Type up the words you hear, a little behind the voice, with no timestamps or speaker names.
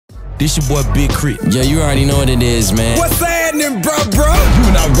This your boy Big Crit. Yeah, you already know what it is, man. What's happening, bro?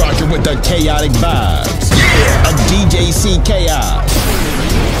 You not rocking with the chaotic vibes. Yeah, of DJ Chaos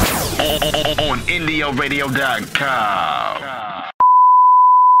on IndioRadio.com.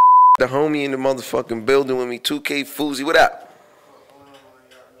 The homie in the motherfucking building with me, 2KFoozie. What up?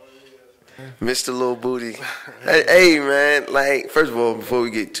 Mr. Lil Booty. Hey, man, like, first of all, before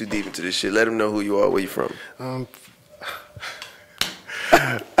we get too deep into this shit, let them know who you are, where you from.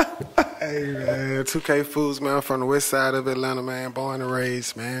 Hey, man, 2KFoozie, man. I'm from the west side of Atlanta, man. Born and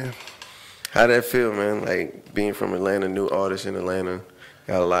raised, man. How that feel, man? Like, being from Atlanta, new artist in Atlanta.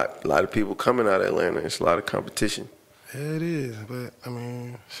 Got a lot of people coming out of Atlanta. It's a lot of competition. Yeah, it is, but, I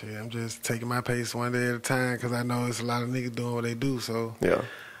mean, shit, I'm just taking my pace one day at a time because I know it's a lot of niggas doing what they do, so. Yeah.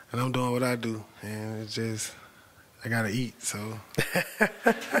 And I'm doing what I do, and it's just, I gotta eat, so.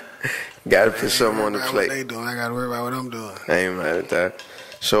 Gotta put something on the plate. What they doing, I gotta worry about what I'm doing. I ain't mad at that.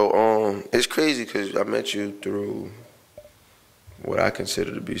 So, it's crazy because I met you through what I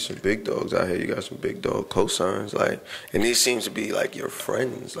consider to be some big dogs out here. You got some big dog cosigns, like, and these seems to be like your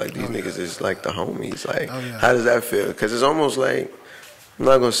friends. Like these niggas is like the homies. Like, how does that feel? Because it's almost like, I'm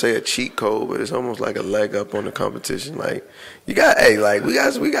not gonna say a cheat code, but it's almost like a leg up on the competition. Like, you got, hey, like we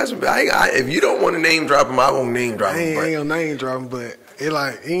got some. If you don't want to name drop them, I won't name drop them. I ain't gonna name drop them, but it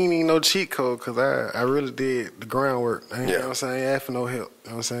ain't even no cheat code because I really did the groundwork. You know what I'm saying? I ain't asked for no help. You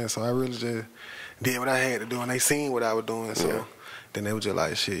know what I'm saying? So I really just did what I had to do, and they seen what I was doing. So then they were just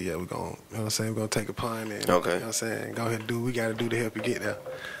like, shit, yeah, we gonna, you know what I'm saying? We're gonna take a pun and, you know what I'm saying? Go ahead and do what we gotta do to help you get there.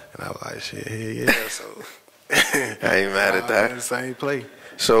 And I was like, shit, hell yeah. So I ain't mad at that. The same play.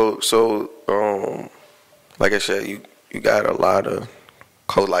 So, like I said, you got a lot of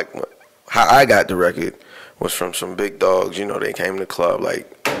like how I got the record was from some big dogs. You know, they came to the club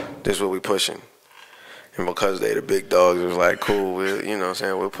like, this is what we pushing, and because they the big dogs, it was like, cool. We'll, you know what I'm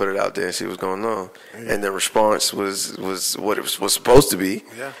saying, we'll put it out there and see what's going on. And the response was what it was supposed to be.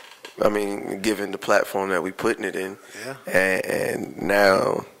 Yeah. I mean, given the platform that we putting it in. Yeah. And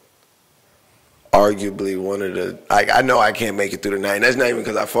now, arguably one of the, like, I know I can't make it through the night. And that's not even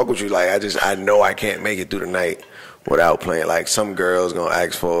because I fuck with you. Like, I know I can't make it through the night without playing. Like, some girl's gonna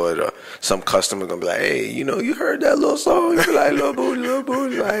ask for it, or some customer gonna be like, hey, you know, you heard that little song? You be like, Lil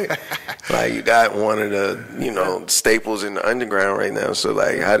Booty. Like, you got one of the, you know, staples in the underground right now. So,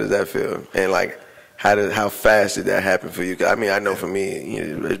 like, how does that feel? And, like, how fast did that happen for you? I mean, I know for me, you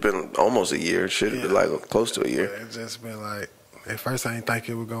know, it's been almost a year. It should have been, like, close to a year. Yeah, it's just been like, at first I didn't think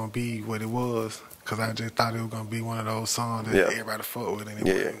it was going to be what it was because I just thought it was going to be one of those songs that everybody fuck with and it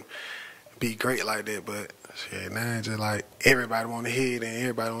wouldn't be great like that. But shit, now it's just like everybody want to hear it and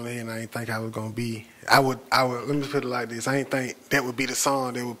everybody want to hear it, and I didn't think I was going to be. I would, let me put it like this. I didn't think that would be the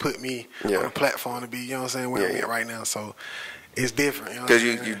song that would put me on the platform to be, you know what I'm saying, where I'm at right now. So it's different. Because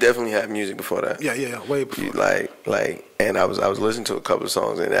you definitely had music before that. Yeah, way before. And I was listening to a couple of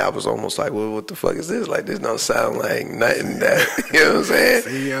songs and I was almost like, well, what the fuck is this? Like, this don't sound like nothing that, you know what I'm saying?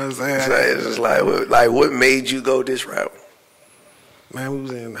 See, you know what I'm saying? It's just like, what made you go this route? Man, we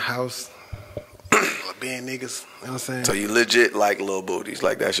was in the house, being niggas, you know what I'm saying? So you legit like Lil Booties,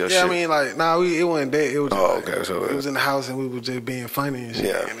 like that's your shit? Yeah, I mean, like, it wasn't that. It was just okay. So it was in the house and we were just being funny and shit.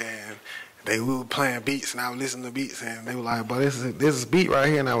 Yeah. And then we were playing beats and I was listening to beats and they were like, but this is beat right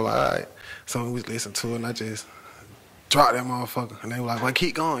here, and I was like, all right. So we was listening to it and I just dropped that motherfucker and they were like, well,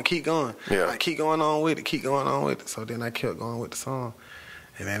 keep going. Yeah. Like, keep going on with it. So then I kept going with the song.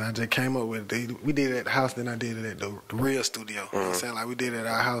 And then I just came up with it. We did it at the house, then I did it at the real studio. You know what I'm saying? Like, we did it at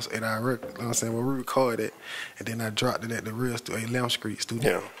our house, at our record, you know what I'm saying, where we recorded it, and then I dropped it at the real studio, Lamb Street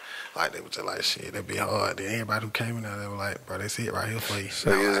studio. Yeah. Like, they were just like, shit, that'd be hard. Then everybody who came in there, they were like, bro, that's it right here for you.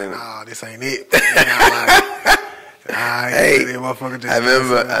 So I was like, nah, this ain't it. Hey,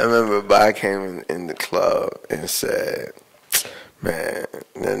 I remember Bi came in the club and said, man,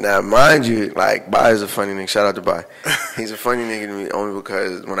 now mind you, like, Bi is a funny nigga. Shout out to Bi. He's a funny nigga to me only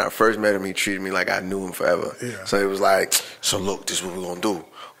because when I first met him, he treated me like I knew him forever. Yeah. So he was like, so look, this is what we're going to do.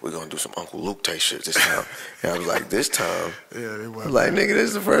 We're going to do some Uncle Luke type shit this time. And I was like, this time? Yeah, it was. I'm like, nigga, this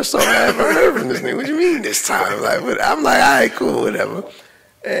is the first song I ever heard from this nigga. What you mean this time? I'm like, all right, cool, whatever.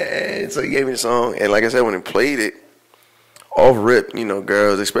 And so he gave me the song. And like I said, when he played it, off rip, you know,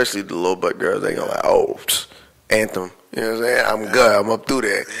 girls, especially the little butt girls, they go like, oh, anthem. You know what I'm saying? I'm good. I'm up through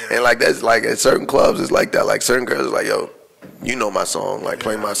there. And like that's like at certain clubs, it's like that. Like certain girls are like, yo, you know my song. Like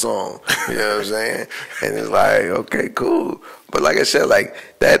play my song. You know what I'm saying? And it's like, okay, cool. But like I said, like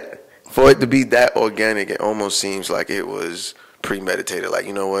that, for it to be that organic, it almost seems like it was premeditated. Like,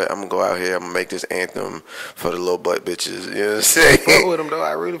 you know what? I'm gonna go out here. I'm gonna make this anthem for the little butt bitches. You know what I'm saying? Fuck with them though.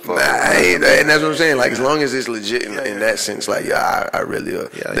 I really fuck with them. And that's what I'm saying. Like, as long as it's legit in that sense, like, I really.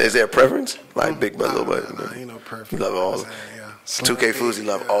 Is there a preference? Like big butt, little butt. Nah, ain't no preference. You love all. 2KFoozie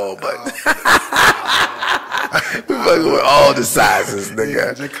love all butt. We fucking with all the sizes, nigga.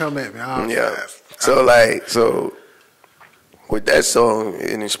 Yeah, just come at me. Yeah. So with that song,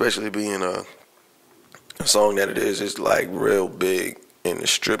 and especially being a song that it is, it's like real big in the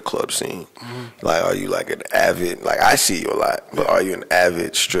strip club scene. Like, are you like an avid? Like, I see you a lot, but are you an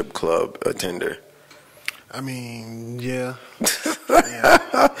avid strip club attender? I mean, yeah.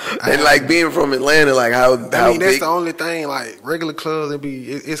 And like being from Atlanta, like how that's big, the only thing. Like regular clubs,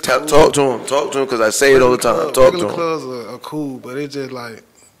 it's cool. Talk to him because I say it all the time. Regular clubs are cool, but it's just like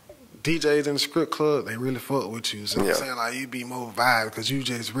DJs in the strip club, they really fuck with you. So I'm saying, like, you be more vibe because you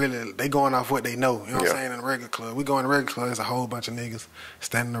just really, they going off what they know. You know what I'm saying? In the regular club, we go in the regular club, there's a whole bunch of niggas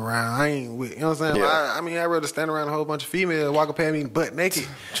standing around. I ain't with, you know what I'm saying? Like, I mean, I'd rather stand around a whole bunch of females walking past me butt naked. You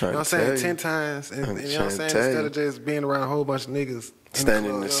know what I'm saying? 10 times. And, you know what I'm saying? Instead of just being around a whole bunch of niggas.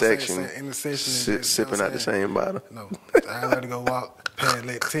 Standing in the section, sipping out the same bottle. No, I'd rather go walk past,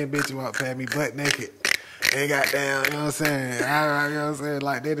 let 10 bitches walk past me butt naked. They got down, you know what I'm saying? You know what I'm saying?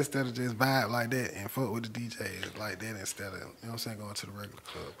 Like that instead of just vibe like that and fuck with the DJs like that instead of, you know what I'm saying, going to the regular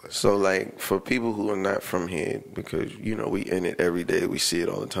club. But. So like for people who are not from here, because you know we in it every day, we see it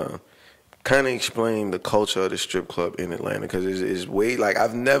all the time. Kind of explain the culture of the strip club in Atlanta, because it's way, like,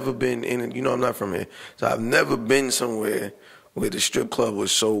 I've never been in it. You know, I'm not from here, so I've never been somewhere where the strip club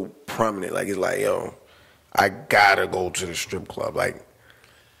was so prominent. Like, it's like, yo, I gotta go to the strip club. Like,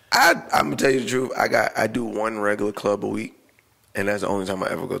 I'm gonna tell you the truth. I do one regular club a week, and that's the only time I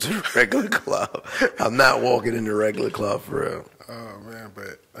ever go to the regular club. I'm not walking in the regular club for real. Oh man,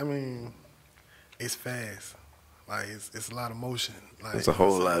 but I mean, it's fast. Like it's a lot of motion. Like it's a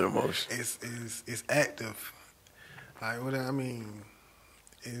whole lot of motion. It's active. Like what I mean,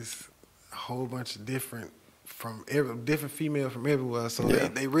 it's a whole bunch of different female from everywhere. So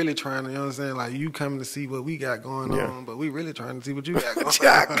they really trying to, you know what I'm saying? Like, you coming to see what we got going on, but we really trying to see what you got going on.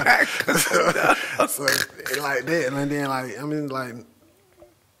 So like that, and then like, I mean, like,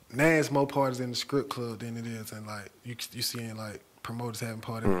 now it's more parties in the strip club than it is, and like you seeing like promoters having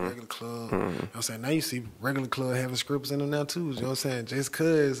parties in the regular club. You know what I'm saying? Now you see regular club having strippers in them now too. You know what I'm saying? Just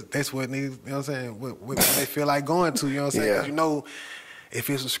cause that's what niggas, you know what I'm saying? What they feel like going to. You know what I'm saying? 'Cause you know, if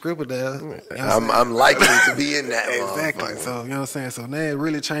it's a stripper there, you know I'm likely to be in that. Exactly. So, you know what I'm saying? So now it's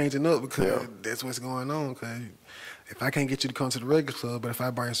really changing up because that's what's going on. Cause if I can't get you to come to the regular club, but if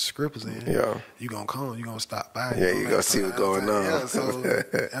I bring some strippers in, you gonna come, you gonna stop by. You gonna see what's going on. Yeah, so, you know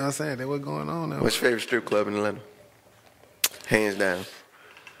what I'm saying? That's what's going on now. What's your favorite strip club in Atlanta? Hands down.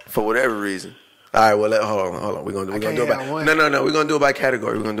 For whatever reason. All right, well, hold on. We're gonna do it by No. We're gonna do it by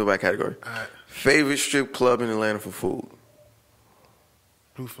category. All right. Favorite strip club in Atlanta for food?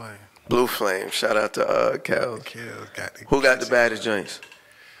 Blue Flame. Blue Flame. Shout out to Cal. Who got the baddest joints?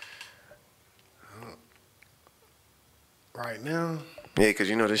 Right now? Yeah, because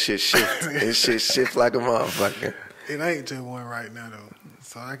you know this shit shift. This shit shift like a motherfucker. It ain't just one right now, though.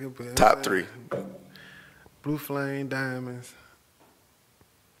 So I can put top 3. Blue Flame, Diamonds.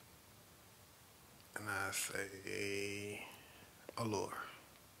 And I say Allure.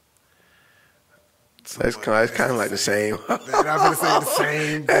 That's kind of like the same. I'm gonna say the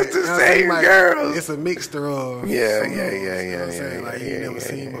same. That's the same girl. It's a mixture of. Yeah. Like you never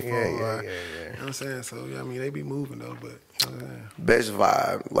seen before. You know what I'm saying? So I mean, they be moving though, but. You know what I'm saying? Best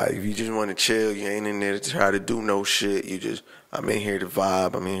vibe. Like if you just want to chill, you ain't in there to try to do no shit. You just, I'm in here to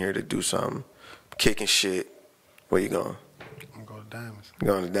vibe. I'm in here to do something, kicking shit. Where you going? I'm going to Diamonds.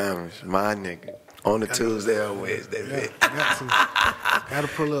 Going to Diamonds, my nigga. On the Tuesday or Wednesday, man. Got to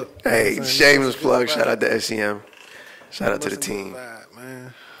pull up. Hey, shameless plug. Shout out to SEM. Shout out to the team. Vibe,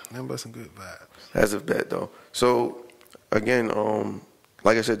 man. Nothing but some good vibes. That's a bet, though. So, again,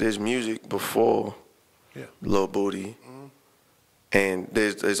 like I said, there's music before Lil Booty. And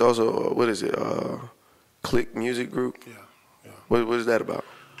there's also, what is it, Click Music Group? Yeah. What is that about?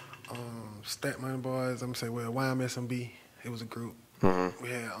 Stat Money Boys, I'm going to say, YMSMB. It was a group. We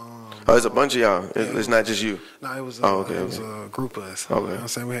had it's a bunch of y'all. It's not just you. No, it was it was a group of us. Okay. You know what I'm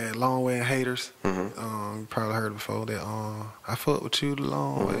saying? We had Long Way and Haters. You probably heard it before that. I Fuck With You the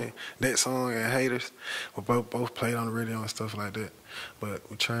Long Way. That song and Haters. We both played on the radio and stuff like that. But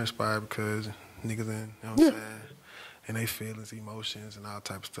we transpired because niggas in, you know what I'm saying? And they feelings, emotions, and all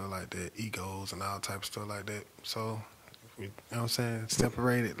type of stuff like that. Egos and all type of stuff like that. So we, you know what I'm saying,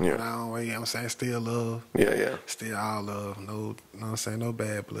 separated. Went our own way, you know what I'm saying, still love. Yeah. Still all love. No, you know what I'm saying, no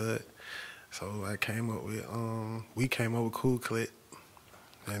bad blood. So I came up with, we came up with Cool Clip,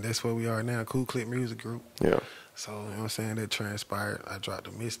 and that's where we are now, Cool Clip Music Group. Yeah. So, you know what I'm saying, that transpired. I dropped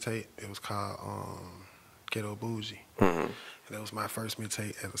a mixtape. It was called Ghetto Bougie. And that was my first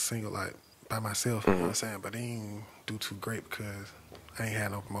mixtape as a single, like, by myself, you know what I'm saying? But it didn't do too great because I ain't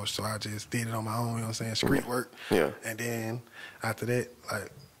had no promotion, so I just did it on my own, you know what I'm saying, street work. Yeah. And then after that,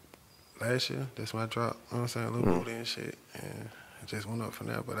 like, last year, that's when I dropped, you know what I'm saying, a little booty and shit. And it just went up from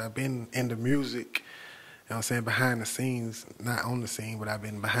there. But I've been in the music, you know what I'm saying, behind the scenes, not on the scene, but I've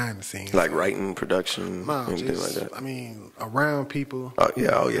been behind the scenes. Like writing, production, no, anything just, like that? I mean, around people. Oh, yeah, You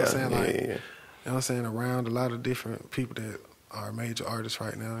know what I'm saying? Like, yeah. you know what I'm saying, around a lot of different people that are major artists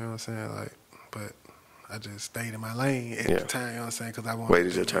right now, you know what I'm saying? Like, but I just stayed in my lane at the time, you know what I'm saying? Because I wanted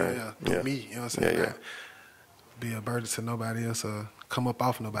Waited to your turn. do me, you know what I'm saying? Yeah. Be a burden to nobody else or come up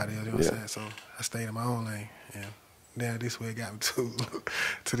off nobody else, you know what I'm saying? So I stayed in my own lane, and now this way got me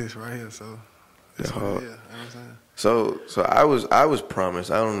to this right here, so that's what it is, you know what I'm saying? So I was promised,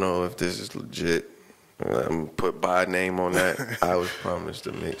 I don't know if this is legit, I'm gonna put by name on that. I was promised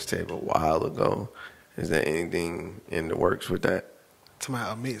a mixtape a while ago. Is there anything in the works with that? To my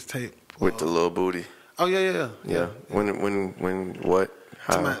mixtape. With the little booty? Oh, yeah. When, what,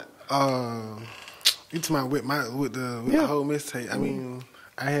 how? To my, you talking about with the whole mixtape? I mean,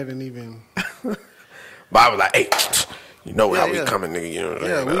 I haven't even. But I was like, hey, you know how we coming, nigga. You know,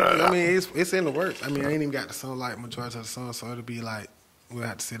 I mean, it's in the works. I mean, I ain't even got the song like majority of the song, so it'll be like we'll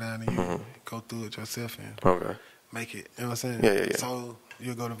have to sit down and you go through it yourself and make it. You know what I'm saying? Yeah. So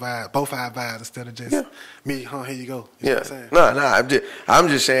you'll go to both our vibes instead of just me. Here you go. You know what I'm saying? No. I'm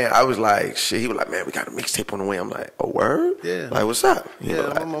just saying. I was like, shit. He was like, man, we got a mixtape on the way. I'm like, a word? Yeah. Like, what's up? You know,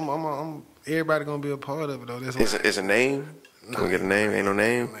 like, I'm everybody gonna be a part of it though. That's it's a name. Can we get a name? Ain't no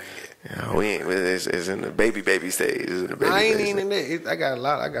name. Yeah, we ain't. It's in the baby stage. I ain't even in that. I got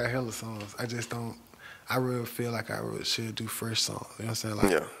I got hella songs. I just don't. I really feel like I really should do fresh songs. You know what I'm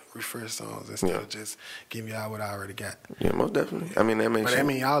saying? Like refresh songs instead of just giving y'all what I already got. Yeah, most definitely. I mean, that makes sense. But I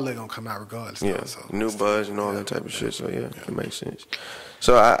mean, y'all are gonna come out regardless. Yeah, though, so new buzz and all that type of shit. So it makes sense.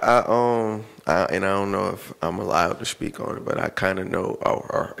 So I don't know if I'm allowed to speak on it, but I kind of know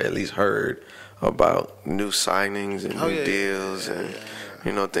or at least heard about new signings and new deals and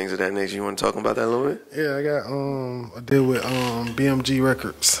you know, things of that nature. You want to talk about that a little bit? Yeah, I got a deal with BMG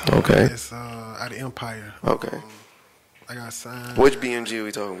Records. Okay. It's out of Empire. Okay. I got signed. Which BMG are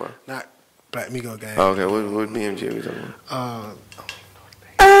we talking about? Not Black Migo Gang. Okay, what BMG are we talking about?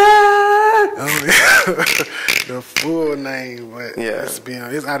 The full name, but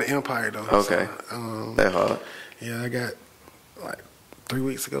it's out of Empire though. Okay. So, that hard. Yeah, I got like 3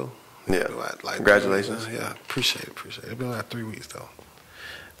 weeks ago. Yeah. Like Congratulations. Yeah, appreciate it. It's been like 3 weeks though.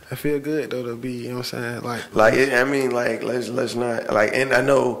 I feel good though to be, you know what I'm saying? I mean, let's not and I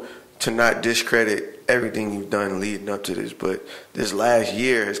know to not discredit everything you've done leading up to this, but this last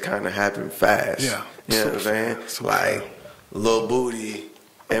year has kind of happened fast. Yeah. You know what I'm saying? Like Lil Booty,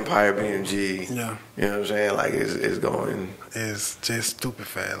 Empire BMG. Yeah. You know what I'm saying? Like it's going. It's just stupid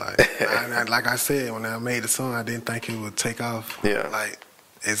fast. Like like I said, when I made the song, I didn't think it would take off. Yeah. Like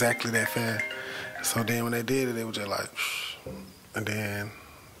exactly that fast. So then when they did it, they was just like, and then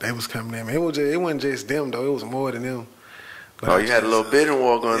they was coming in. It wasn't just them though. It was more than them. But you had a little bidding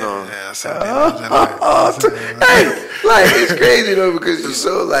war going on. Yeah, so it's crazy though because you're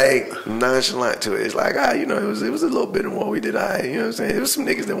so like nonchalant to it. It's like you know, it was a little bidding war. We did you know what I'm saying? There was some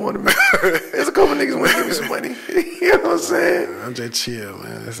niggas that wanted me. There's a couple niggas wanted to give me some money. You know what I'm saying? I'm just chill,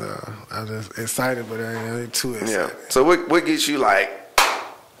 man. I'm just excited, but I ain't too excited. Yeah. So what gets you like?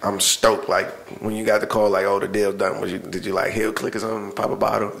 I'm stoked. Like when you got the call, like, oh, the deal's done. Did you like heel click or something, pop a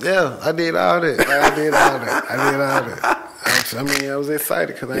bottle? Yeah, I did all that. I did all that. I mean, I was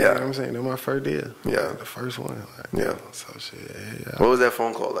excited because you know what I'm saying, that was my first deal. Yeah, the first one. So shit. Yeah. What was that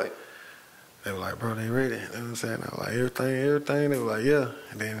phone call like? They were like, bro, they ready. You know what I'm saying? I was like, everything. They were like, yeah.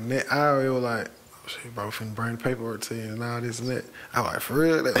 And then the next hour, they were like, shit, bro, finna bring the paperwork to you and all this and that. I was like, for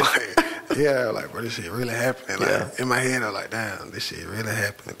real? They were like, yeah, like, bro, this shit really happening. Like, in my head, I was like, damn, this shit really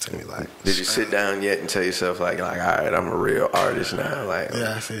happening to me. Like, did you sit down yet and tell yourself, like, all right, I'm a real artist now. Like,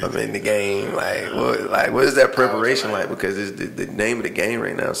 I'm in the game. Like, what is that preparation like? Because the name of the game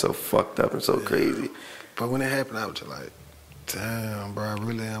right now is so fucked up and so crazy. But when it happened, I was just like, damn, bro, I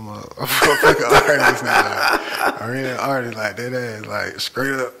really am a fucking artist now. I really an artist, like that ass, like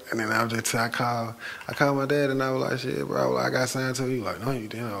straight up. And then I was just, I called my dad and I was like, shit, bro, I got signed to you. Like, no, you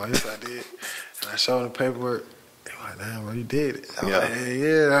didn't. Like, yes, I did. And I showed him the paperwork. He was like, damn, bro, you did it. I was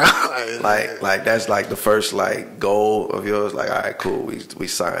like, yeah. Like that's like the first like goal of yours. Like, all right, cool, we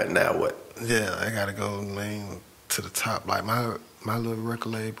signed. Now what? Yeah, I gotta go, man, to the top. Like my little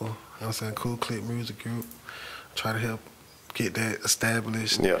record label. know what I'm saying, Cool Click Music Group. Try to help get that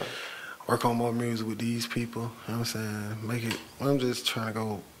established. Yeah. Work on more music with these people. You know what I'm saying? Make it. I'm just trying to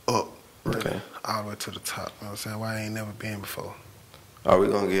go up, really, Okay. all the way to the top. You know what I'm saying? Why I ain't never been before. Are we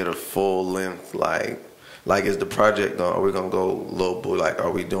gonna get a full length like is the project going? Are we gonna go little boy? Like,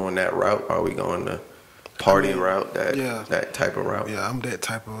 are we doing that route? Are we going the party route? That type of route? Yeah, I'm that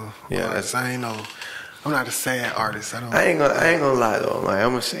type of artist. I'm not a sad artist. I ain't gonna lie though. Like, I'm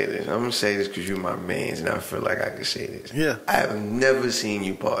gonna say this. I'm gonna say this because you're my man, and I feel like I can say this. Yeah. I have never seen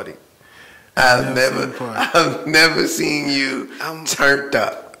you party. I've never seen you turned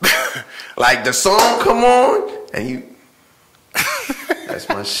up. Like the song come on and you. That's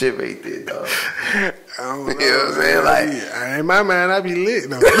my shit right there, dog. You know what I'm saying? Like, in my mind, I be lit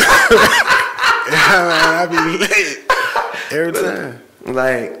though. I be lit every time.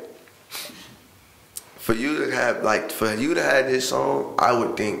 Like, for you to have this song, I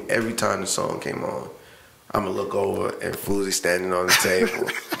would think every time the song came on, I'ma look over and Foozie standing on the table,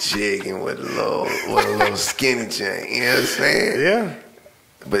 jigging with a little skinny chain. You know what I'm saying? Yeah.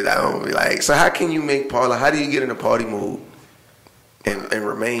 But I don't be like, so how can you make party? How do you get in a party mood and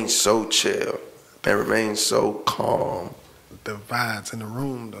remain so chill and remain so calm? The vibes in the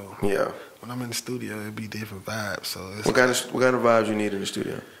room though. Yeah. When I'm in the studio, it be different vibes. So it's what kind of vibes you need in the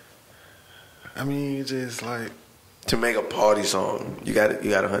studio? I mean, just like to make a party song, you got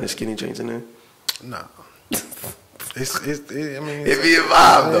 100 skinny chains in there? No. I mean, it be a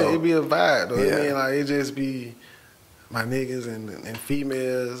vibe though. It be a vibe though. Yeah. I mean, like it just be my niggas and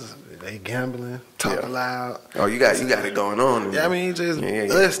females. They gambling, talking loud. Oh, you got it going on. Yeah, I mean, just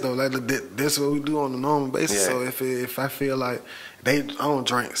us though. Like that's what we do on a normal basis. Yeah. So if I feel like I don't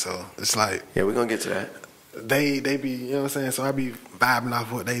drink, so it's like we're gonna get to that. They be, you know what I'm saying? So I be vibing off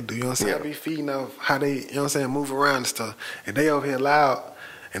what they do, you know what I'm saying? Yeah. I be feeding off how they, you know what I'm saying, move around and stuff. And they over here loud,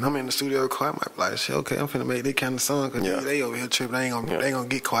 and I'm in the studio quiet, I might be like, shit, okay, I'm finna make this kind of song, because they over here tripping, they ain't gonna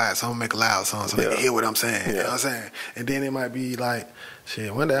get quiet, so I'm gonna make a loud song so they can hear what I'm saying, you know what I'm saying? And then it might be like,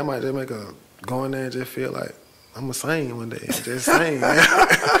 shit, one day I might just go in there and just feel like, I'm gonna sing one day, just sing.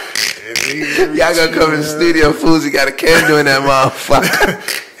 Y'all gonna come in the studio, Foozie got a candle in that motherfucker.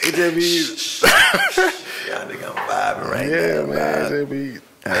 It just be... Y'all nigga, I'm vibing right now. Yeah, man, it just be...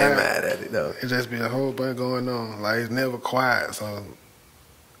 I ain't mad at it, though. It just be a whole bunch going on. Like, it's never quiet, so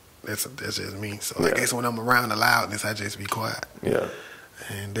that's just me. So I guess when I'm around the loudness, I just be quiet. Yeah.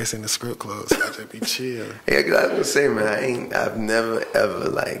 And that's in the script club, so I just be chill. Yeah, because I was gonna say, man, I've never ever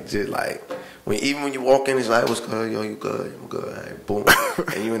even when you walk in, it's like, what's good? Yo, you good? I'm good. Right, boom.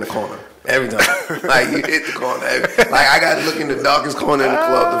 And you in the corner. Every time. Like, you hit the corner. Like, I got to look in the darkest corner in the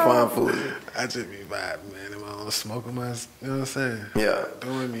club to find food. I just be vibing, man. I'm smoking my, you know what I'm saying? Yeah.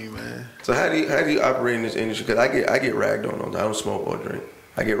 Doing me, man. So how do you operate in this industry? Because I get ragged on. I don't smoke or drink.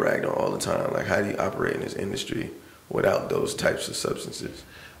 I get ragged on all the time. Like, how do you operate in this industry without those types of substances?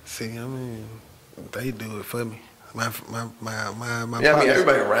 See, I mean, they do it for me. My yeah, I mean,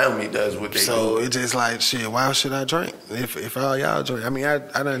 everybody around me does what they do. So it's just like, shit, why should I drink? If all y'all drink. I mean, I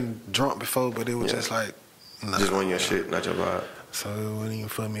done drunk before, but it was just like, nah. Just wasn't your shit, not your vibe. So it wasn't even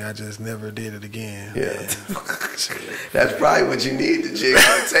for me. I just never did it again. Yeah. That's probably what you need to jig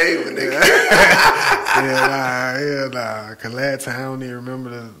on the table, nigga. Nah. Because last time, I don't even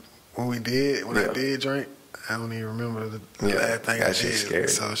remember when I did drink. I don't even remember the last thing I did. Shit's scary.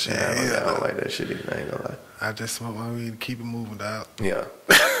 So shit, I don't like that shit either. I ain't gonna lie. I just smoke my weed and keep it moving, dog. Yeah.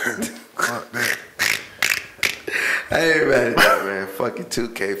 Fuck that. I ain't mad at that, man. Fucking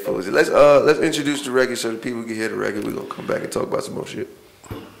 2KFoozie. Let's introduce the record so the people can hear the record. We're gonna come back and talk about some more shit.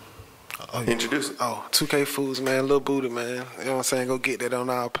 Introduce it. 2KFoozie, man. Lil Booty, man. You know what I'm saying? Go get that on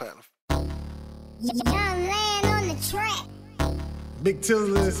our platform. Young land on the track. Big Tills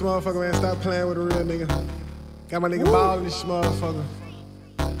in this motherfucker, man. Stop playing with a real nigga. Got my nigga ball in this motherfucker.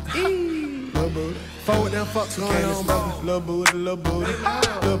 Lil Booty. Forward them fucks going on, brother. Lil Booty, Lil Booty.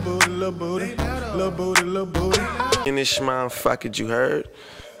 Lil Booty, Lil Booty. Lil Booty, Lil Booty. In this motherfucker, you heard?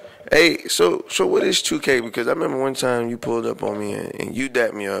 Hey, so what is 2K? Because I remember one time you pulled up on me and you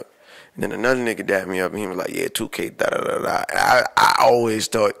dapped me up. And then another nigga dapped me up and he was like, yeah, 2K, da-da-da-da. And I always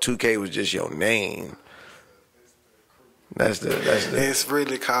thought 2K was just your name. That's the. It's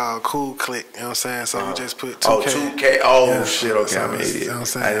really called Cool Click, you know what I'm saying? So we just put 2K. Oh, 2K. Oh, shit. Okay, I'm an idiot. You know what I'm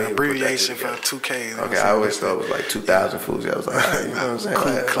saying? Abbreviation for 2K. You know okay, I always thought it was like 2,000 Foozie. I was like, you know what I'm saying?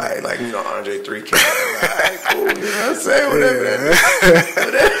 Cool like Andre 3K. Like, all right, cool. You know what I'm saying? Whatever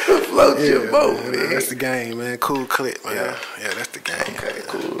float your boat, man. That's the game, man. Cool clip, man. Yeah, that's the game. Okay,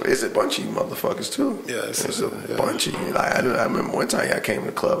 cool. It's a bunch of you motherfuckers too. Yeah, it's a bunch of you. Like I remember one time y'all came to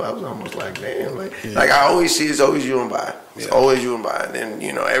the club, I was almost like, damn, like I always see it's always you and Bi. It's always you and Bi. And then,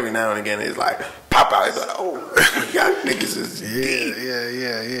 you know, every now and again it's like pop out, it's like, oh, y'all niggas is deep.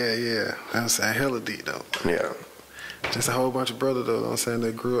 Yeah. I'm saying hella deep though. Yeah. Just a whole bunch of brothers though, I'm saying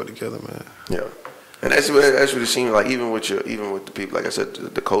they grew up together, man. Yeah. And that's what it seems like, even with the people, like I said,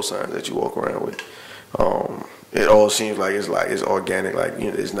 the cosigns that you walk around with. It all seems like it's organic. Like, you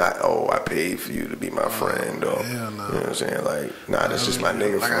know, it's not, oh, I paid for you to be my friend, or you know what I'm saying. Like, nah, that's just my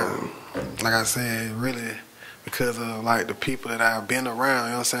nigga like I said, really, because of like the people that I've been around.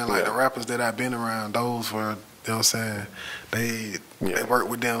 You know what I'm saying. Like the rappers that I've been around, those were, you know what I'm saying. They worked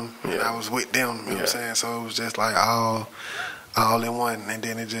with them, and I was with them. You know what I'm saying. So it was just like all in one, and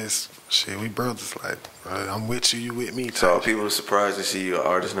then it just shit. We brothers. Like I'm with you, you with me. So people are surprised to see you an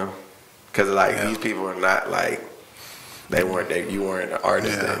artist now, because like these people are not like you weren't an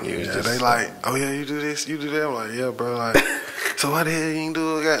artist then. You was just they like, oh yeah, you do this, you do that. I'm like, yeah, bro. Like, so why the hell you ain't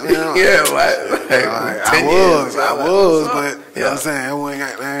do it? Goddamn. Yeah, I was, but you know what I'm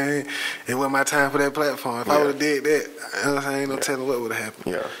saying, it wasn't my time for that platform. If I would have did that, you know what I'm saying, ain't no telling what would have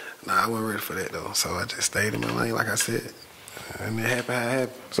happened. Yeah. Nah, I wasn't ready for that though. So I just stayed in my lane, like I said. And it happened how it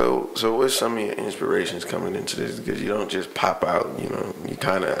happened. So what's some of your inspirations coming into this? Because you don't just pop out, you know, you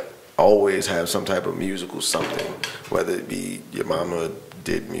kind of always have some type of musical something, whether it be your mama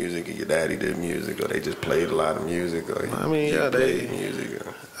did music or your daddy did music, or they just played a lot of music, or they played music.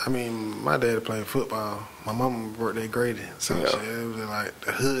 I mean, my daddy played football. My mama worked at Grady, so it was like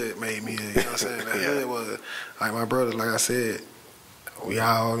the hood made me, you know what I'm saying? The hood was, like my brother, like I said, we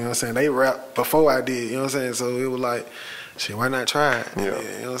all, you know what I'm saying, they rapped before I did, you know what I'm saying? So it was like, shit, why not try it? You know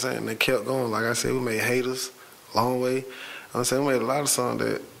what I'm saying? They kept going. Like I said, we made Haters, Long Way. You know what I'm saying? We made a lot of songs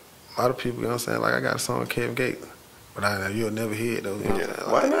that a lot of people, you know what I'm saying? Like I got a song with Kevin Gates, but you'll never hear it though. You know what I'm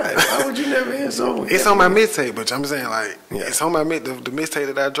saying? Why not? Why would you never hear a song? It's on my mixtape, but I'm saying like it's on my the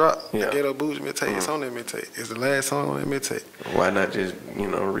mixtape that I dropped. The Ghetto Bougie mixtape. It's on that mixtape. It's the last song on that mixtape. Why not just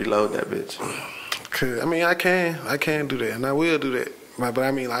reload that bitch? Cause I mean I can do that, and I will do that. But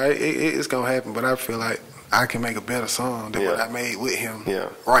I mean like it's gonna happen. But I feel like I can make a better song than what I made with him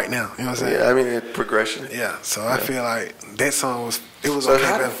right now. You know what I'm saying? Yeah, I mean, it's progression. Yeah, so I feel like that song was So okay.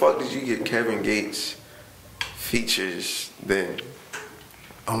 how the fuck did you get Kevin Gates features then?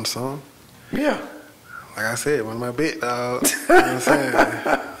 On the song? Yeah. Like I said, one of my big dogs. You know what I'm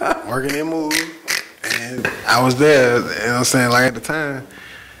saying? Working in Move. And I was there, you know what I'm saying? Like at the time,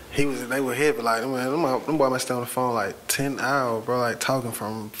 they were heavy, like them boy might stay on the phone like 10 hours, bro, like talking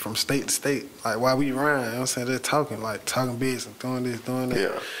from state to state. Like while we run, you know what I'm saying? They're talking business, doing this, doing that.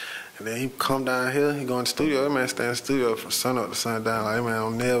 Yeah. And then he come down here, he go in the studio, that man stay in the studio from sun up to sundown. Like that man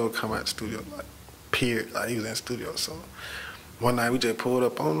don't never come out the studio, like period. Like he was in the studio. So one night we just pulled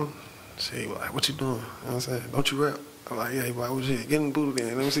up on him. He was like, what you doing? You know what I'm saying? Don't you rap? I'm like, yeah. He was like, what you get in the booth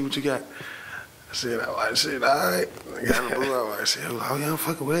then? Let me see what you got. I like, shit, all right. I got in the booth. I was like, shit, oh, yeah, I'm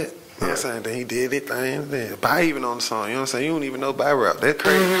fucking with it. You know what I'm saying? Then he did it thing. Then Bi even on the song. You know what I'm saying? You don't even know Bi rap. That's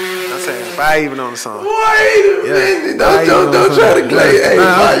crazy. You know what I'm saying? Bi even on the song. Wait a minute. Don't try to play. Hey,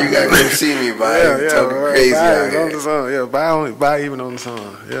 Bi, you gotta come see me, Bi. Yeah, talking crazy out here. On the song. Yeah, Bi even on the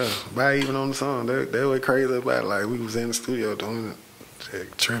song. Yeah, Bi even on the song. They were crazy about it. Like we was in the studio doing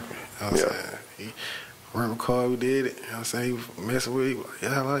it, tripping. You know what I'm saying? He record, we did it. You know what I'm saying? He was messing with it. He was like,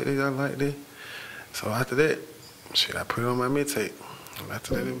 yeah, I like this, I like this. So after that, shit, I put it on my mixtape. And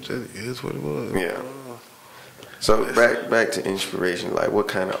after that, it is what it was. Yeah. So back to inspiration. Like, what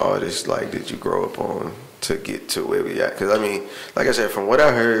kind of artists like did you grow up on to get to where we at? Because I mean, like I said, from what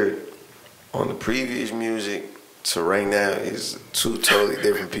I heard on the previous music to right now is two totally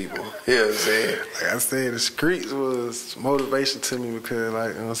different people. You know what I'm saying? Like I said, the streets was motivation to me because, like,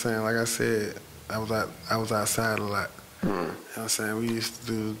 you know what I'm saying? Like I said, I was outside a lot. You know what I'm saying? We used to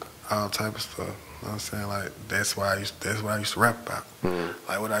do all type of stuff. You know what I'm saying? Like that's what I used to rap about.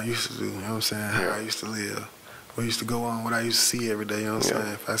 Like what I used to do, you know what I'm saying? How I used to live. What used to go on, what I used to see every day, you know what I'm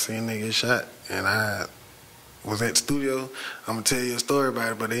saying? If I see a nigga get shot and I was at the studio, I'm gonna tell you a story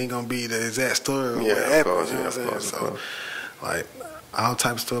about it, but it ain't gonna be the exact story of what happened, you know what I'm saying? So like all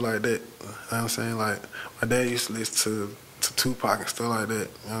type of stuff like that. You know what I'm saying? Like my dad used to listen to Tupac and stuff like that, you know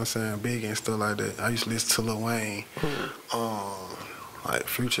what I'm saying? Biggie and stuff like that. I used to listen to Lil Wayne. Like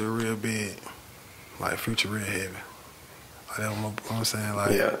Future real big. Like Future real heavy. Like that, you know what I'm saying?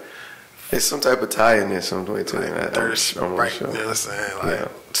 Like it's some type of tie in there some way to it. Like thirst, right? You know what I'm saying? Like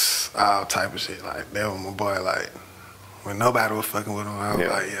all type of shit. Like that was my boy. Like when nobody was fucking with him, I was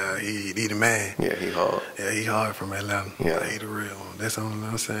like, yeah, he the man. Yeah, he hard. Yeah, he hard from Atlanta. Yeah. He the real one. That's the only thing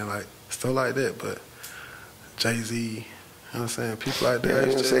I'm saying. Like, stuff like that, but Jay-Z, you know what I'm saying? People like that.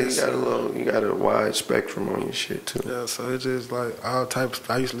 Yeah, you say you got a wide spectrum on your shit too. Yeah, so it's just like all types.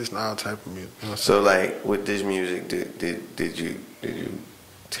 I used to listen to all type of music. You know what I'm So saying? like with this music, did you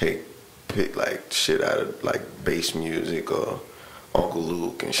pick like shit out of like bass music or Uncle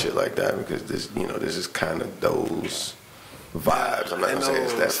Luke and shit like that? Because this is kind of those vibes. I'm not gonna say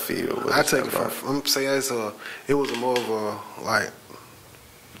it's that feel. I take it from. I'm saying it was more of a like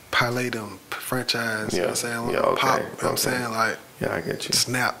parlay them franchise. You know what I'm saying? Yeah, okay. Pop. You know what I'm saying? Like, yeah, I get you.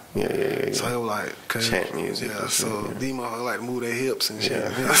 Snap. Yeah. So it was like chant music. Yeah, so these motherfuckers like move their hips and shit. Yeah.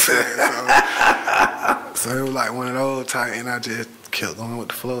 You know what I'm saying? So it was like one of those type, and I just kept going with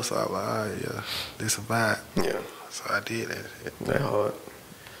the flow. So I was like, all right, yeah, this a vibe. Yeah. So I did that shit. That hard.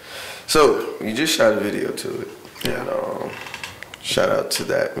 So you just shot a video to it. Yeah. And, shout out to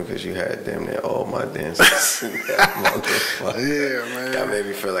that because you had damn near all my dances. Yeah, man. That made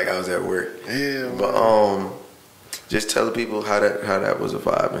me feel like I was at work. Yeah, but just tell the people how that was a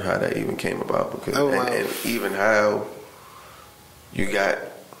vibe and how that even came about, because and even how you got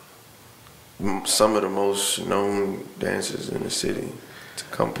some of the most known dancers in the city to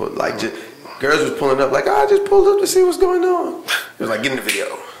come put just girls was pulling up like, I just pulled up to see what's going on. It was like, get in the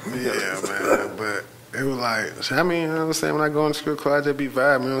video. Yeah, man. But it was like, I mean, you know what I'm saying, when I go in the strip club, I just be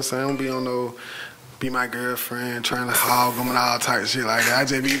vibing, you know what I'm saying? I don't be on no, be my girlfriend, trying to hog them and all type of shit like that. I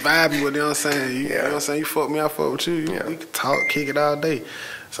just be vibing with, you know what I'm saying? You know what I'm saying? You fuck me, I fuck with you. We can talk, kick it all day.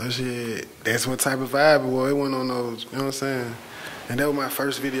 So shit, that's what type of vibe it was. It went on those, you know what I'm saying? And that was my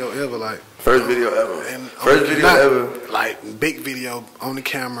first video ever, like. First video ever? And first video ever? Like, big video on the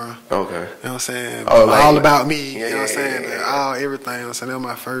camera. Okay. You know what I'm saying? Oh, like, all about me, you know what I'm saying? Yeah. Everything, you know what I'm saying? That was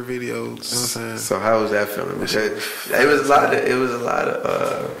my first video, you know what I'm saying? So how was that feeling? Because it was a lot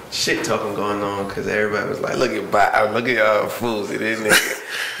of shit talking going on, because everybody was like, look at y'all fools, this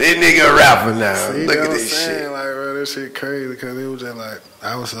nigga a rapper now. See, look at this shit. Like, bro, this shit crazy, because it was just like,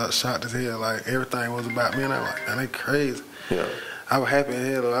 I was shocked as hell, like, everything was about me, and I was like, man, they crazy. Yeah. I was happy as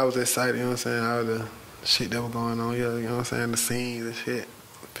hell, though. I was excited, you know what I'm saying? All the shit that was going on, you know what I'm saying? The scenes and shit.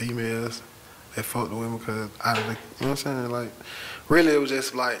 Females, they fucked the women because out of the, you know what I'm saying? Like, really, it was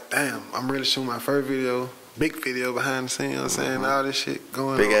just like, damn, I'm really shooting my first video, big video behind the scenes, you know what I'm saying? All this shit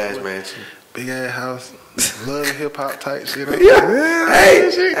going on. Big ass mansion. Big ass house. Love hip hop type shit. Hey,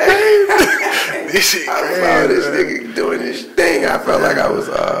 this shit crazy. This shit crazy. I saw this nigga doing this thing. I felt like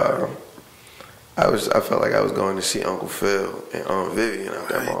I felt like I was going to see Uncle Phil and Aunt Vivian out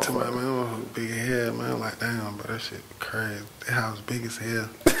that motherfucker. Man, I'm big as hell, man. I'm like, damn, but that shit crazy. That house big as hell.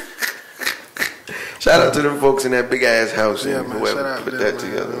 Shout out to them folks in that big ass house, yeah, and man, whoever put that man, together.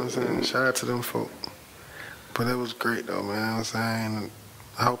 You know what I'm saying? Shout out to them folks. But it was great though, man. You know what I'm saying?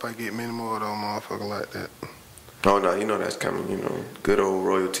 I hope I get many more of those motherfuckers like that. Oh no, you know that's coming. You know, good old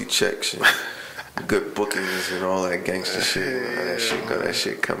royalty checks and good bookings and all that gangster shit. That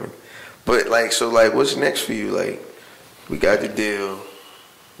shit coming. But like, what's next for you? Like, we got the deal.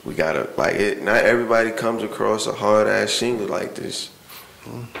 We gotta not everybody comes across a hard ass single like this.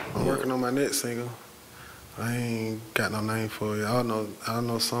 I'm working on my next single. I ain't got no name for it. I don't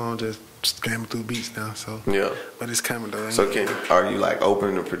know song, just scamming through beats now. So yeah, but it's coming though. So are you like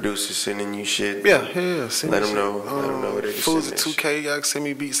open to producers sending you shit? Yeah. Let them know. Let them know where they can send Foozie 2K, y'all can send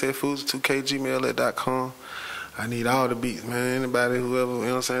me beats at Foozie2K@gmail.com. I need all the beats, man. Anybody, whoever, you know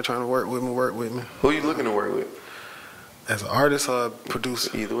what I'm saying, trying to work with me. Who you looking to work with? As an artist or a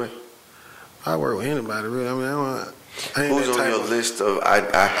producer? Either way. I work with anybody, really. I mean, I ain't who's on your list of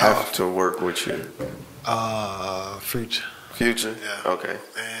I have to work with you? Future. Future? Yeah. Okay.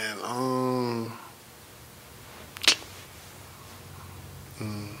 And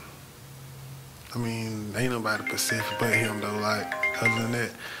I mean, ain't nobody Pacific but him though. Like, other than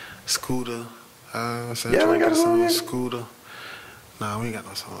that, Scooter. I said, yeah, we got a song yet? Scooter. Nah, we ain't got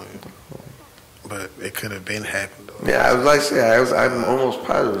no song yet. But it could have been happened though. Yeah, I was like, I'm almost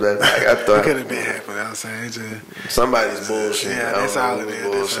positive that I thought it could have been happened. I'm saying, it's just somebody's bullshit. Yeah, that's all it is.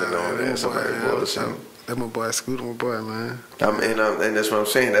 Bullshit on that. Somebody's bullshit. That's my boy Scooter, my boy, man. And that's what I'm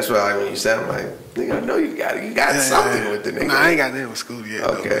saying. That's why when you said, I'm like, nigga, I know you got something with the nigga. Nah, I ain't got nothing with Scooter yet.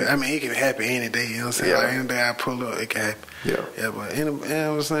 Okay. Though. I mean, it can happen any day. You know what I'm saying? Yeah. Like, any day I pull up, it can happen. Yeah. Yeah, but you know what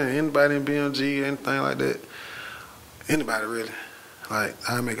I'm saying? Anybody in BMG, anything like that, anybody really, like,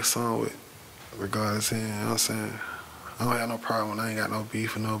 I make a song with, regardless, you know what I'm saying? I don't have no problem. I ain't got no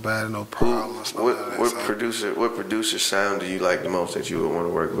beef with nobody, no problems. What producer sound do you like the most that you would want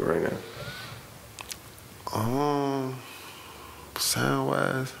to work with right now? Sound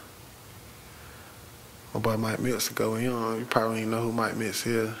wise, my boy Mike Mills go in. You probably don't even know who Mike Mills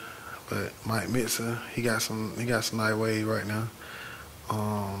is, But Mike Mitzer, he got some nice wave right now.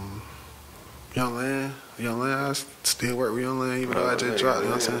 Young Land, I still work with Young Land, even though I just dropped, you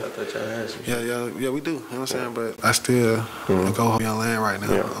know what I'm saying? I thought y'all had some Yeah, we do, you know what I'm saying? But I still go with Young Land right now.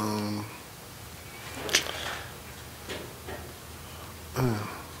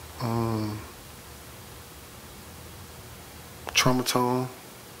 Traumatone.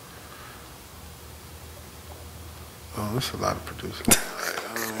 There's a lot of producers.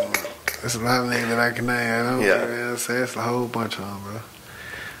 There's a lot of names that I can name. You know what I'm saying? It's a whole bunch of them, bro.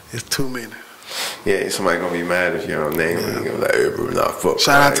 It's too many. Yeah, somebody gonna be mad if you don't name it. You're gonna be like, hey, bro, nah, fuck.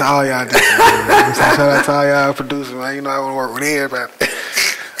 Shout out to all y'all. Shout out to all y'all producers, man. You know I want to work with everybody.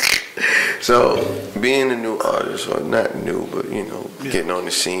 So, being a new artist, or not new, but you know, getting on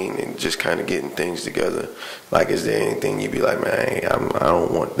the scene and just kind of getting things together. Like, is there anything you'd be like, man, I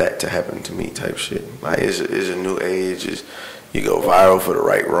don't want that to happen to me, type shit? Like, is a new age? Is you go viral for the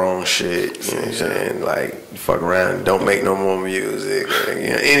wrong shit? You know what I'm saying? Like, you fuck around, don't make no more music, or, you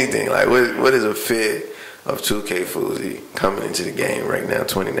know, anything. Like, what is a fear of 2KFoozie coming into the game right now,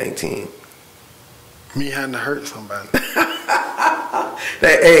 2019? Me having to hurt somebody.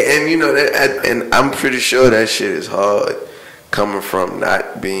 And you know that, and I'm pretty sure that shit is hard coming from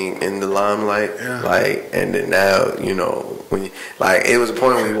not being in the limelight. Like, and then now, you know, when you, like, it was a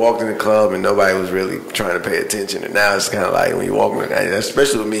point when you walked in the club and nobody was really trying to pay attention, and now it's kind of like when you walk in,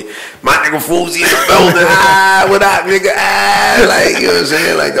 especially with me, my nigga Foozie in the building, what up, nigga, like, you know what I'm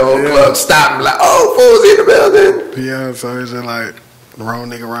saying, like the whole club stopped and like, oh, Foozie in the building. Yeah, so it's just like the wrong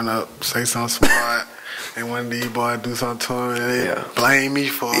nigga run up, say something smart. And one of these boys do something to him and they blame me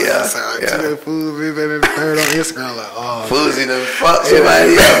for it. Foozie been heard on Instagram like, oh, Foozie done fuck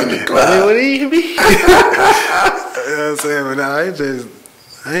somebody up in the club. What he be? You know what I'm saying? But nah, it just,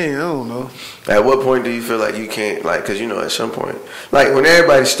 I don't know. At what point do you feel like you can't, like, because you know at some point, like when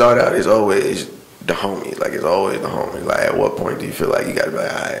everybody start out, it's always the homies. Like, it's always the homies. Like, at what point do you feel like you got to be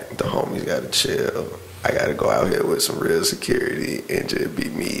like, all right, the homies got to chill. I got to go out here with some real security and just be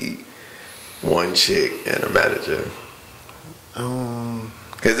me, one chick and a manager.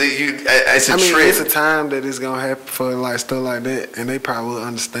 Because it's a trend. It's a time that it's gonna happen for like stuff like that, and they probably will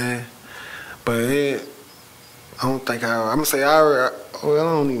understand. But I don't think I'm gonna say I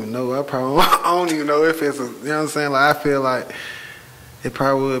don't even know. I don't even know if it's a, you know what I'm saying. Like, I feel like it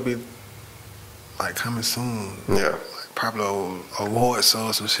probably will be like coming soon. Yeah. Like probably a award show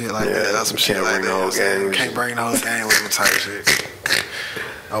or some shit like that. Or some shit can't like bring the whole game. Can't bring the whole game with them type shit.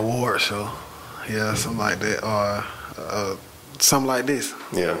 Award show. Yeah, something like that, or something like this.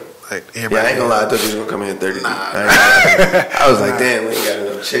 Yeah. Like everybody. I ain't gonna lie, I thought you was gonna come in here 30. I was like, damn, we ain't got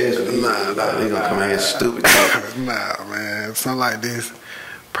enough chairs for these. They gonna come in here stupid. Nah, man, something like this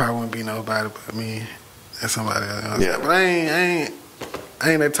probably wouldn't be nobody but me and somebody else. Yeah. But I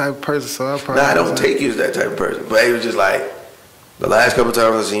ain't that type of person, so I probably. I don't take you as that type of person. But it was just like the last couple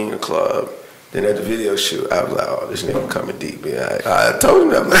times I seen you in the club. Then at the video shoot, I was like, oh, this nigga coming deep. Man. I told him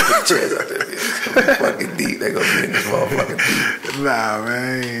that I'm like, put the chairs out there. It's gonna be fucking deep. They gonna be in this motherfucking deep. Nah,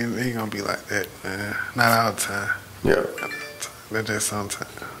 man, ain't gonna be like that, man. Not all the time. Yeah. That's just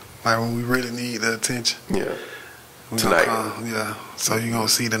sometimes. Like when we really need the attention. Yeah. Tonight. So you gonna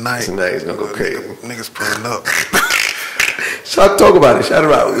see tonight. Tonight is gonna go crazy. Niggas pulling up. So talk about it. Shout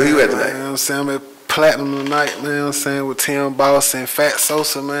it out. Where you at tonight? You know what I'm saying? I'm at Platinum tonight, man. You know what I'm saying? With Tim Boss and Fat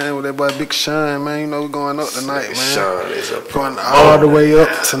Sosa, man. With that boy Big Sean, man. You know we going up tonight, man. Sean is up. Going all the way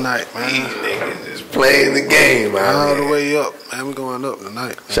up tonight, man. These niggas is playing the game, man. All the way up, man. We going up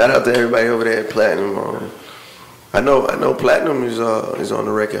tonight. Man. Shout out to everybody over there at Platinum. I know Platinum is on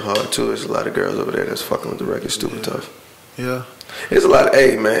the record hard too. There's a lot of girls over there that's fucking with the record stupid tough. Yeah. There's a lot of,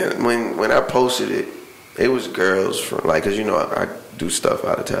 hey man, when I posted it, it was girls from, like, cause you know I do stuff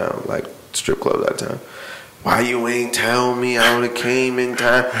out of town, like strip clubs out of town. Why you ain't tell me I would've came in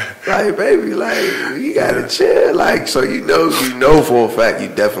time? Like, baby, like, you gotta chill. Like, so you know for a fact you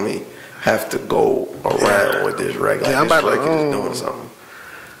definitely have to go around with this record. Like, I'm about to doing something.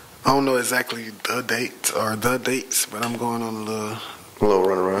 I don't know exactly the dates, but I'm going on a little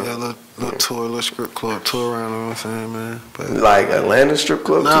run around. Yeah, a little tour, a little strip club tour around, you know what I'm saying, man? But like Atlanta strip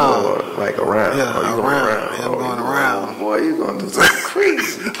club tour, or like around? Yeah, around. Yeah, I'm going around. Boy, you gonna do something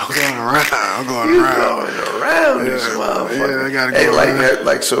crazy. I'm going around. Going around this motherfucker. Yeah, I gotta go around.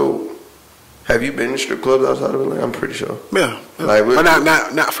 Like, so, have you been in strip clubs outside of Atlanta? I'm pretty sure. Yeah. Like, but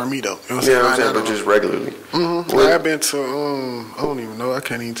not for me, though. You know what I'm saying? But just regularly. Mm-hmm. Like, I've been to, I don't even know. I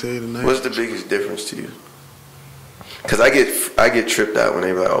can't even tell you the name. What's the biggest difference to you? Because I get tripped out when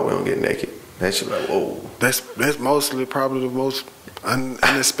they be like, oh, we don't get naked. That shit like, whoa. That's mostly probably the most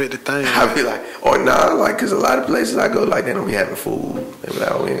unexpected thing. I be like, or nah, like, cause a lot of places I go, like, they don't be having food. They be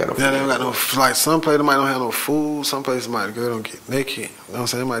like, oh, we ain't got no food. Yeah, they don't got no, like, some places might don't have no food. Some places might, the girl don't get naked. You know what I'm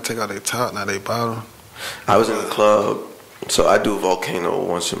saying? They might take out their top, not their bottom. I was in the club, so I do Volcano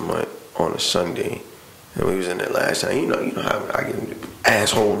once a month on a Sunday. And we was in there last time. You know how I get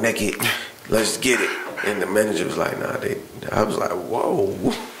asshole naked. Let's get it. And the manager was like, nah, I was like, whoa.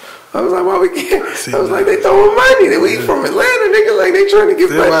 I was like, why we can't? I was like, they throwing money. We from Atlanta, nigga. Like, they trying to get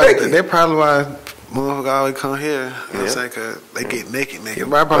back naked. They probably why motherfuckers always come here. You know what I'm saying? Cause they get naked.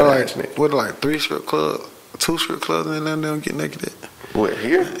 Probably like, what, like 3 strip clubs, 2 strip clubs in Atlanta, they don't get naked at? What,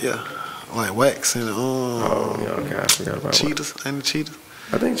 here? Yeah. Like Wax and oh, yeah, okay. I forgot about Cheetahs. Ain't the Cheetahs?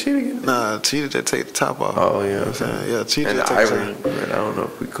 I think Cheetah get naked. Nah, Cheetah just take the top off. Oh, yeah. You know what I'm saying? Yeah, Cheetah and just the take Ivory, man, I don't know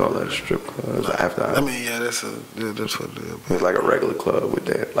if we call that a strip club. It's after I mean, yeah, that's what it is. It's like a regular club with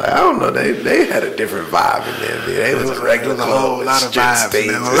that. Like, I don't know, they had a different vibe in there. They was a regular club. A whole lot of vibes.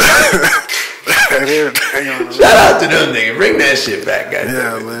 Shout out to them niggas. Bring that shit back, guys.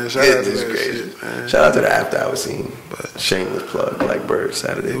 Yeah, man. Shout out to that crazy. shit, man. Shout out to the after hour scene. But shameless plug, like Bird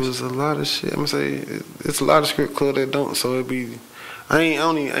Saturdays. It was a lot of shit. I'm gonna say it's a lot of strip clubs that don't. So it be. I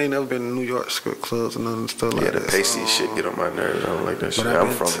ain't never been to New York strip clubs and none of the stuff like that. Yeah, the pasty shit get on my nerves. I don't like that shit.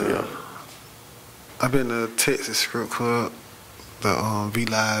 I'm from here. I've been to Texas strip club, the V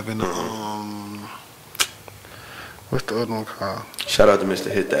Live and the what's the other one called? Shout out to Mr.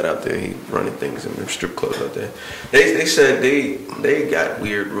 Hit That out there. He running things in them strip clubs out there. They said they got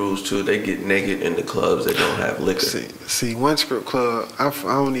weird rules too. They get naked in the clubs that don't have liquor. See, one strip club, I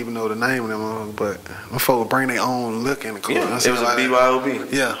don't even know the name of them, but my folks bring their own liquor in the club. Yeah, it was a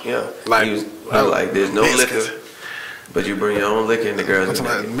BYOB. Yeah. Like there's no Mexicans. Liquor. But you bring your own liquor in the girls. I'm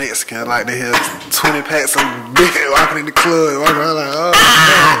talking about Mexican, like they have 20 packs of liquor walking in the club. Walking around like, oh,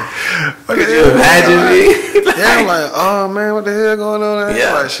 man. Could you imagine me? Yeah, I'm like, oh man, what the hell going on there?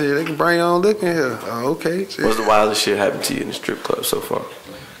 Yeah. Like, shit, they can bring your own liquor in here. Oh, okay. Shit. What's the wildest shit happened to you in the strip club so far?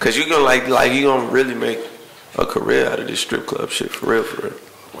 Cause you gonna like you gonna really make a career out of this strip club shit for real, for real.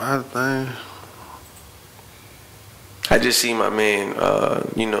 Wild thing. I just see my man,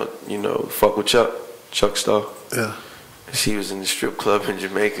 you know, fuck with Chuck Star. Yeah. He was in the strip club in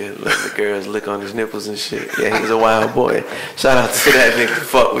Jamaica, letting the girls lick on his nipples and shit. Yeah, he was a wild boy. Shout out to that nigga,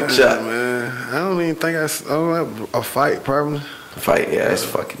 fuck with Chuck. Man, I don't even think I don't have a fight, probably. Fight, yeah, that's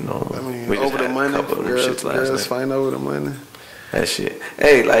fucking normal. I mean, we over the money, girls fighting over the money. That shit.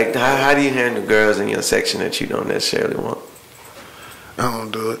 Hey, like, how do you handle girls in your section that you don't necessarily want? I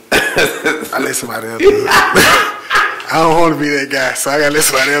don't do it. I let somebody else do it. I don't want to be that guy, so I gotta let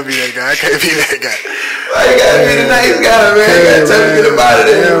somebody else be that guy. I can't be that guy. Why you gotta be the nice guy, man? You gotta tell me to get about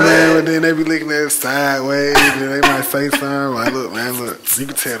it, yeah, man. But then they be looking at it sideways, and they might say something like, "Look, man, look, you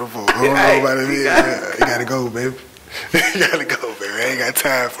can tell them folks. I don't know about it. You gotta go, baby. You gotta go, baby. I ain't got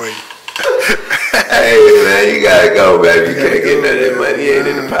time for you." Hey, man, you gotta go, baby. You can't get none of that money. You ain't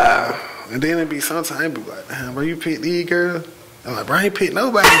in the pile. And then it be sometimes it be like, "Damn, bro, you pick these girls." I'm like, bro, I ain't pick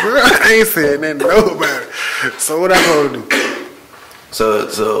nobody, bro. I ain't said nothing to nobody. So what I supposed to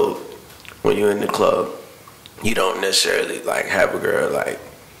do? So when you're in the club, you don't necessarily like have a girl like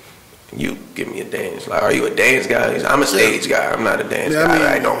you give me a dance. Like, are you a dance guy? I'm a stage guy. I'm not a dance guy. I mean,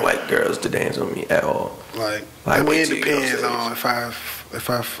 I don't like girls to dance on me at all. Like I mean, it depends on if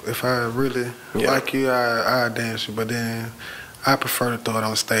I really like you, I dance you. But then I prefer to throw it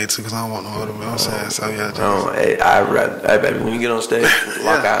on stage because I don't want no other. You know what I'm saying? So yeah. Hey, baby, when you get on stage,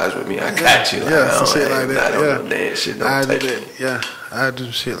 lock eyes with me. I got you. Like, some shit like that. No dance shit. Don't touch me. Yeah, I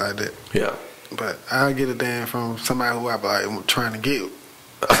do shit like that. Yeah. But I get a dance from somebody who I be like trying to get.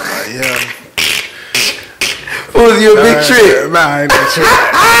 Like, yeah. Who's your big trick? Nah, I ain't that trick.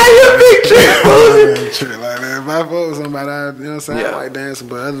 Your big trick, trick like that. If I fuck with somebody, you know what I'm saying? I like dancing,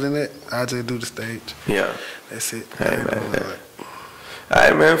 but other than that, I just do the stage. Yeah. That's it. Hey, man.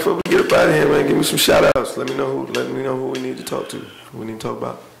 Alright, man, before we get up out of here, man, give me some shout outs. Let me know who we need to talk to. Who we need to talk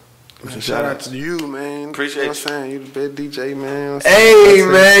about. Man, shout out to you, man. Appreciate you. Know what I'm saying? You the best DJ, man. Hey,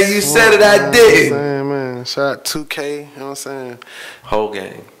 man, you said it, I did. You know what I'm saying, man. Shout out 2K, you know what I'm saying? Whole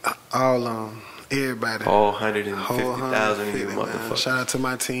gang. All everybody. All 150,000 of you motherfuckers. Shout out to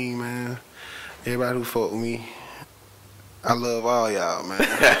my team, man. Everybody who fought with me. I love all y'all, man.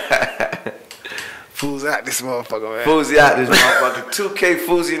 Fools out this motherfucker, man. Foozie out this motherfucker.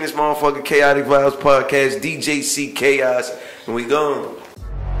 2KFoozie in this motherfucker. Chaotic Vibes Podcast. DJ C Chaos. And we gone.